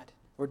undermine that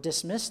or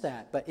dismiss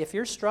that. But if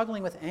you're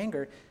struggling with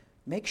anger,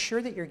 make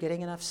sure that you're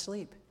getting enough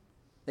sleep,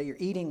 that you're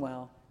eating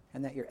well,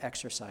 and that you're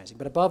exercising.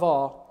 But above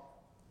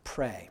all,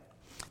 pray.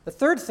 The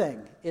third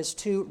thing is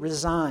to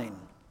resign.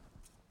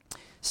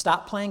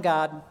 Stop playing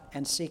God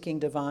and seeking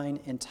divine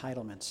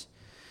entitlements.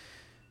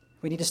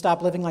 We need to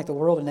stop living like the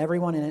world and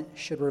everyone in it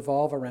should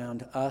revolve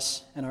around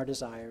us and our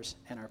desires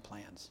and our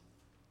plans.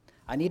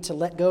 I need to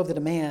let go of the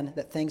demand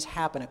that things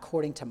happen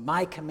according to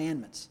my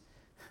commandments,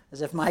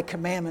 as if my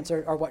commandments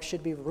are what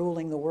should be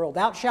ruling the world.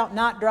 Thou shalt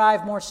not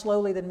drive more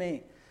slowly than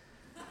me.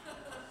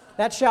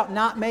 Thou shalt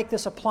not make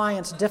this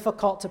appliance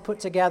difficult to put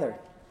together.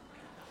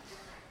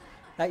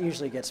 That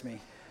usually gets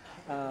me.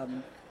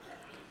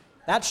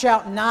 Thou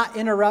shalt not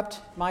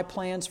interrupt my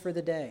plans for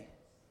the day.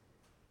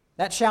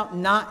 Thou shalt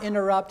not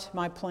interrupt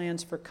my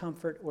plans for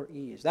comfort or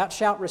ease. Thou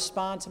shalt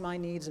respond to my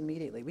needs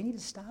immediately. We need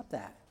to stop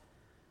that.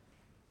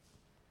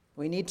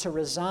 We need to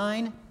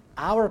resign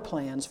our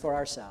plans for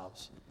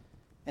ourselves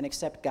and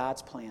accept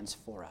God's plans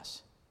for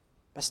us.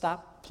 But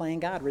stop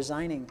playing God,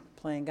 resigning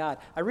playing God.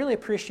 I really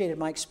appreciated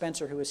Mike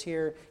Spencer, who was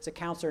here as a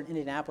counselor in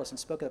Indianapolis and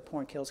spoke at the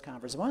Porn Kills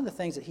Conference. One of the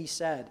things that he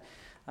said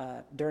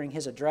during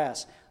his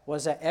address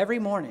was that every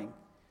morning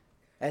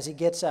as he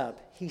gets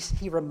up,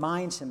 he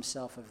reminds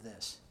himself of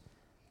this.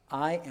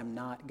 I am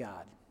not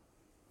God.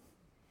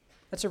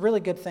 That's a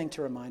really good thing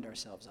to remind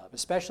ourselves of,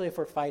 especially if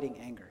we're fighting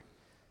anger.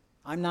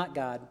 I'm not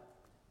God.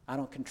 I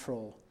don't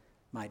control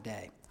my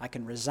day. I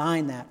can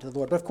resign that to the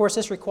Lord. But of course,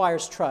 this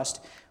requires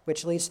trust,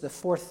 which leads to the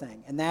fourth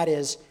thing, and that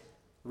is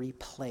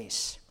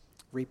replace.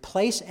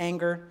 Replace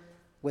anger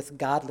with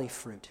godly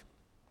fruit.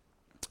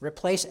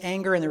 Replace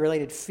anger and the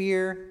related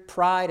fear,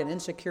 pride, and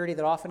insecurity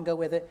that often go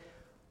with it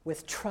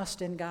with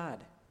trust in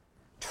God.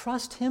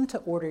 Trust Him to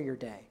order your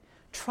day.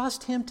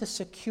 Trust Him to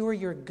secure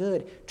your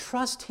good.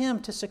 Trust Him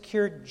to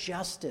secure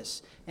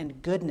justice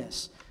and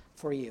goodness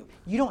for you.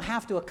 You don't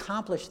have to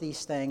accomplish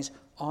these things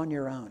on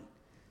your own,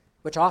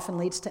 which often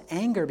leads to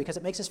anger because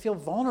it makes us feel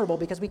vulnerable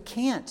because we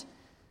can't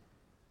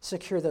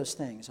secure those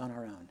things on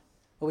our own.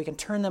 But we can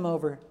turn them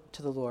over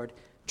to the Lord,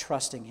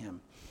 trusting Him.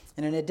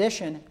 And in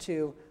addition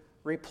to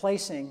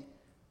replacing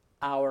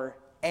our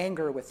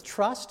anger with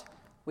trust,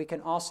 we can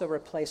also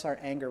replace our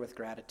anger with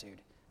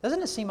gratitude.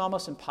 Doesn't it seem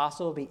almost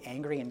impossible to be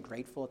angry and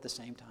grateful at the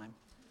same time?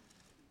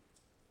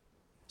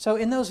 So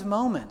in those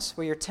moments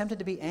where you're tempted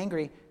to be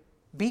angry,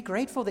 be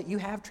grateful that you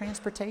have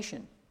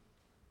transportation.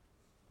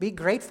 Be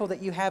grateful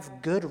that you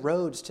have good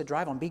roads to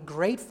drive on. Be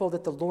grateful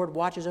that the Lord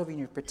watches over you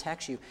and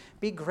protects you.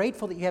 Be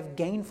grateful that you have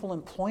gainful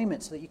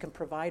employment so that you can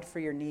provide for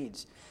your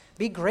needs.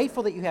 Be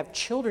grateful that you have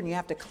children you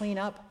have to clean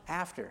up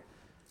after.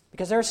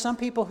 Because there are some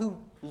people who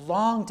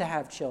long to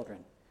have children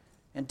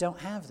and don't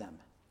have them.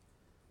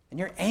 And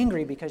you're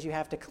angry because you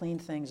have to clean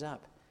things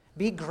up.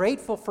 Be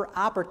grateful for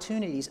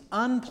opportunities,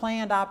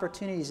 unplanned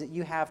opportunities that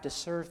you have to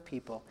serve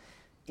people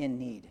in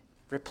need.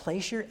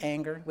 Replace your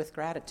anger with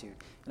gratitude.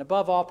 And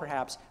above all,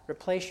 perhaps,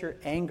 replace your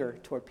anger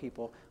toward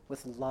people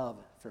with love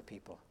for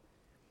people.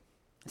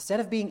 Instead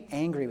of being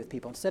angry with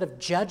people, instead of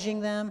judging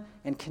them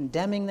and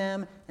condemning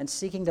them and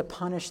seeking to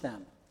punish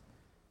them,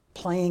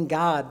 playing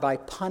God by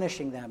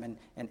punishing them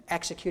and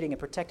executing and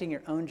protecting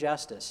your own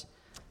justice,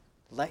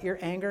 let your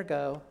anger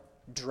go,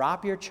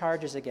 drop your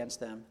charges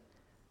against them,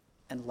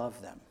 and love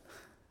them.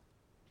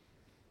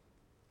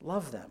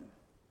 Love them.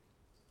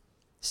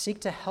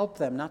 Seek to help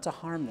them, not to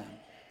harm them.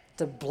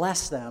 To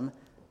bless them,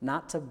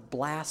 not to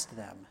blast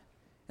them.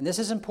 And this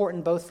is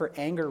important both for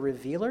anger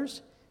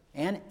revealers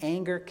and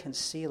anger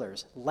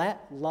concealers.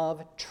 Let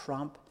love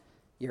trump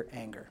your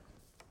anger.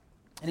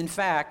 And in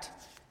fact,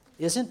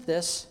 isn't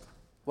this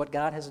what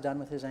God has done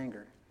with His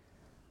anger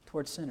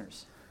towards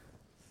sinners?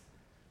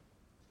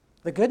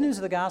 The good news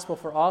of the gospel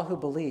for all who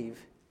believe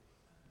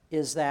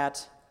is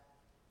that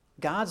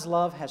God's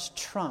love has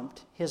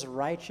trumped His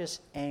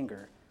righteous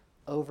anger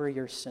over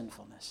your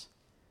sinfulness.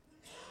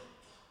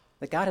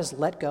 That God has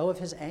let go of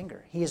His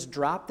anger. He has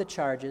dropped the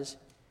charges,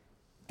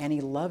 and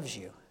He loves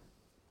you.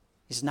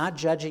 He's not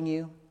judging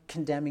you,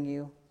 condemning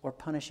you, or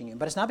punishing you.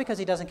 But it's not because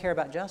He doesn't care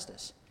about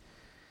justice.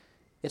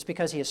 It's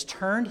because he has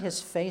turned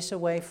his face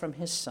away from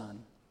his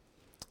Son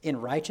in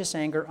righteous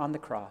anger on the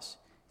cross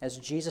as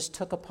Jesus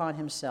took upon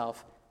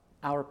himself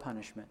our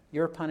punishment,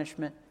 your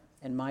punishment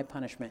and my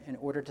punishment, in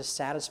order to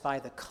satisfy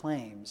the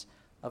claims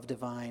of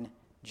divine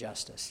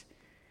justice.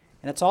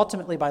 And it's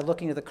ultimately by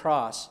looking to the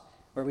cross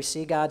where we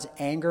see God's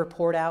anger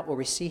poured out, where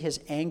we see his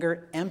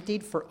anger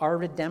emptied for our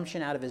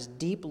redemption out of his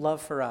deep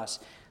love for us,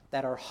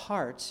 that our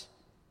hearts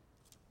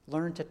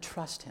learn to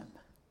trust him,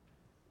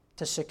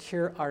 to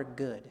secure our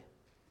good,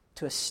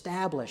 to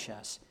establish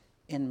us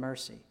in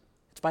mercy.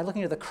 It's by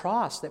looking to the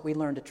cross that we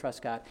learn to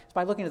trust God. It's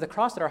by looking to the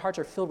cross that our hearts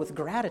are filled with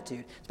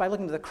gratitude. It's by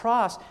looking to the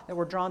cross that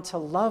we're drawn to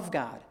love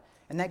God.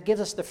 And that gives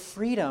us the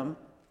freedom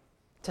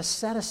to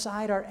set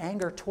aside our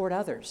anger toward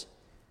others.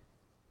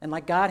 And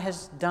like God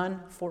has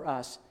done for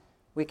us,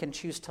 we can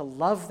choose to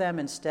love them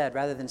instead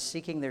rather than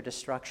seeking their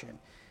destruction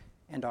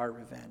and our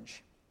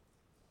revenge.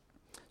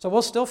 So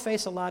we'll still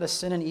face a lot of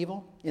sin and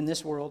evil in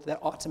this world that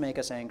ought to make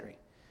us angry.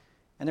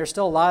 And there's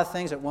still a lot of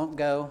things that won't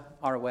go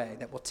our way,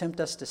 that will tempt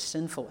us to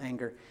sinful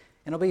anger.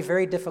 And it'll be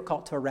very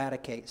difficult to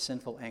eradicate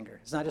sinful anger.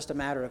 It's not just a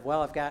matter of,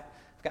 well, I've got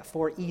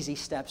 4 easy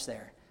steps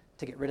there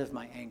to get rid of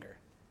my anger.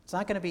 It's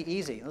not going to be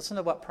easy. Listen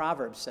to what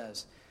Proverbs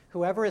says.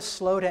 Whoever is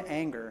slow to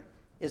anger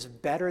is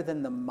better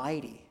than the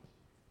mighty,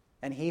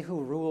 and he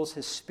who rules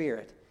his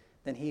spirit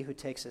than he who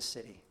takes a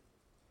city.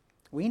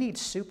 We need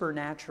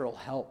supernatural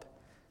help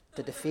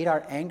to defeat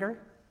our anger,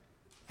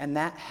 and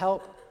that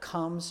help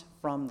comes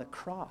from the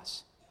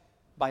cross,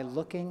 by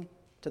looking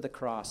to the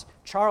cross.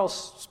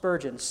 Charles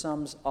Spurgeon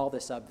sums all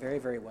this up very,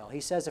 very well.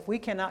 He says, if we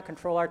cannot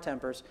control our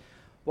tempers,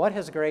 what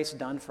has grace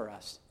done for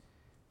us?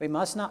 We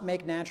must not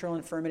make natural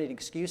infirmity an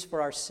excuse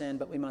for our sin,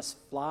 but we must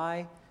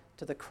fly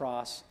to the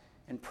cross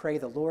and pray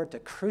the Lord to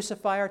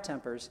crucify our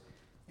tempers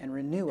and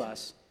renew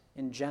us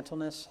in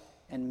gentleness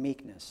and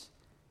meekness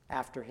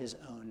after his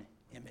own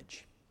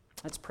image.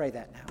 Let's pray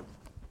that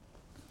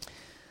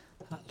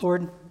now.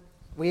 Lord,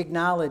 we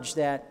acknowledge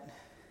that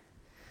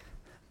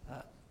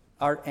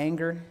our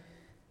anger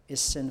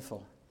is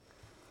sinful,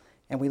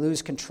 and we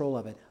lose control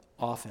of it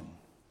often.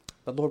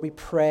 But Lord, we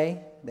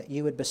pray that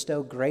you would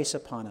bestow grace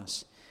upon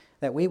us,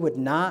 that we would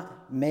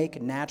not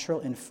make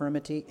natural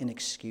infirmity an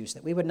excuse,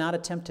 that we would not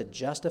attempt to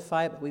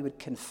justify it, but we would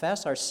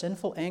confess our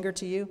sinful anger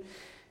to you,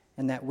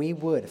 and that we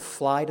would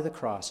fly to the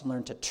cross and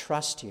learn to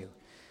trust you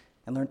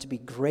and learn to be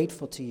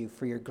grateful to you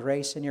for your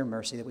grace and your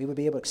mercy, that we would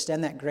be able to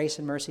extend that grace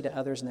and mercy to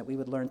others, and that we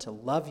would learn to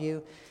love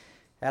you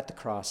at the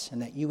cross,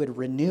 and that you would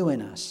renew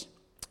in us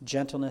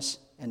gentleness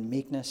and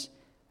meekness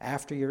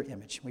after your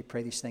image. We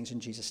pray these things in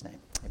Jesus' name.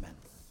 Amen.